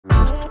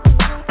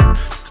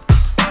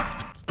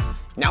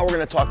Now we're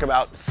gonna talk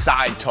about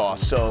side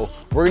toss. So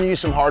we're gonna use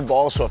some hard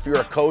balls. So if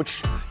you're a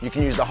coach, you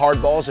can use the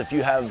hard balls. If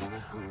you have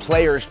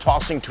players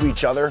tossing to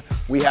each other,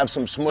 we have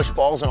some smush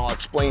balls, and I'll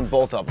explain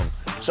both of them.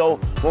 So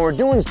when we're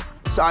doing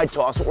side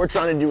toss, what we're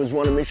trying to do is we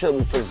wanna make sure that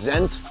we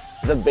present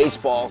the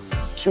baseball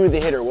to the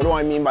hitter. What do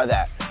I mean by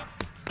that?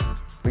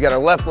 We got our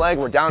left leg,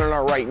 we're down on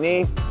our right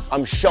knee.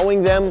 I'm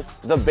showing them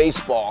the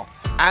baseball.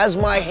 As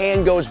my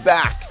hand goes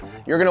back,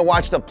 you're gonna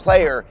watch the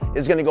player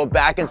is gonna go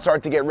back and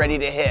start to get ready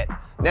to hit.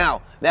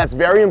 Now, that's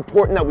very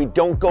important that we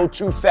don't go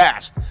too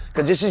fast,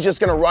 because this is just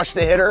gonna rush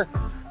the hitter,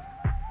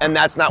 and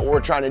that's not what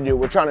we're trying to do.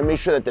 We're trying to make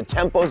sure that the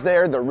tempo's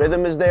there, the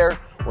rhythm is there.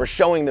 We're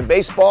showing the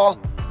baseball,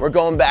 we're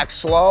going back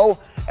slow,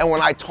 and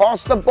when I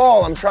toss the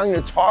ball, I'm trying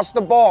to toss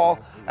the ball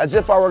as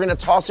if I were gonna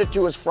toss it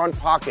to his front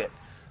pocket.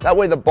 That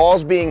way the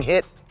ball's being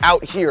hit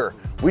out here.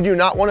 We do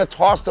not want to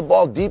toss the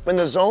ball deep in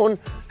the zone,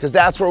 because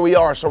that's where we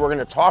are. So we're going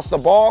to toss the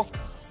ball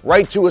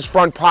right to his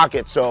front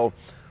pocket. So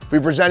we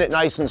present it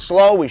nice and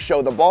slow. We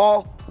show the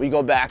ball, we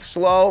go back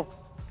slow,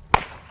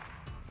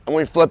 and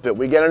we flip it.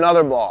 We get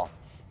another ball.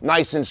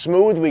 Nice and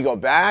smooth, we go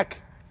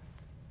back.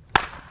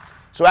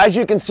 So as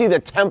you can see, the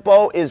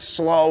tempo is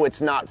slow,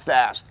 it's not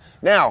fast.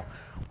 Now,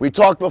 we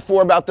talked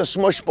before about the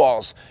smush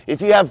balls.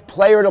 If you have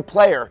player to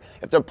player,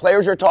 if the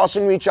players are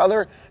tossing to each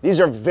other, these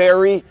are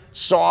very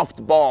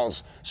soft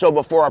balls. So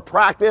before a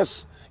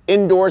practice,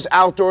 indoors,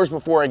 outdoors,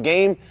 before a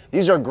game,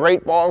 these are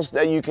great balls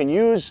that you can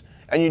use,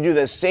 and you do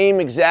the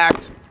same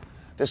exact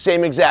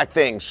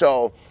thing.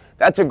 So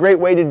that's a great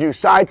way to do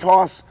side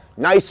toss,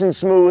 nice and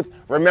smooth.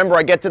 Remember,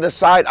 I get to the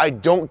side, I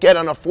don't get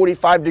on a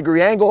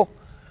 45-degree angle.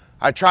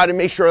 I try to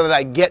make sure that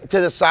I get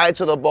to the side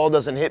so the ball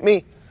doesn't hit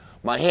me.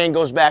 My hand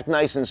goes back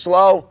nice and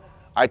slow.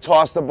 I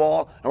toss the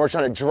ball, and we're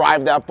trying to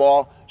drive that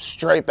ball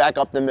straight back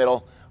up the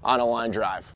middle on a line drive.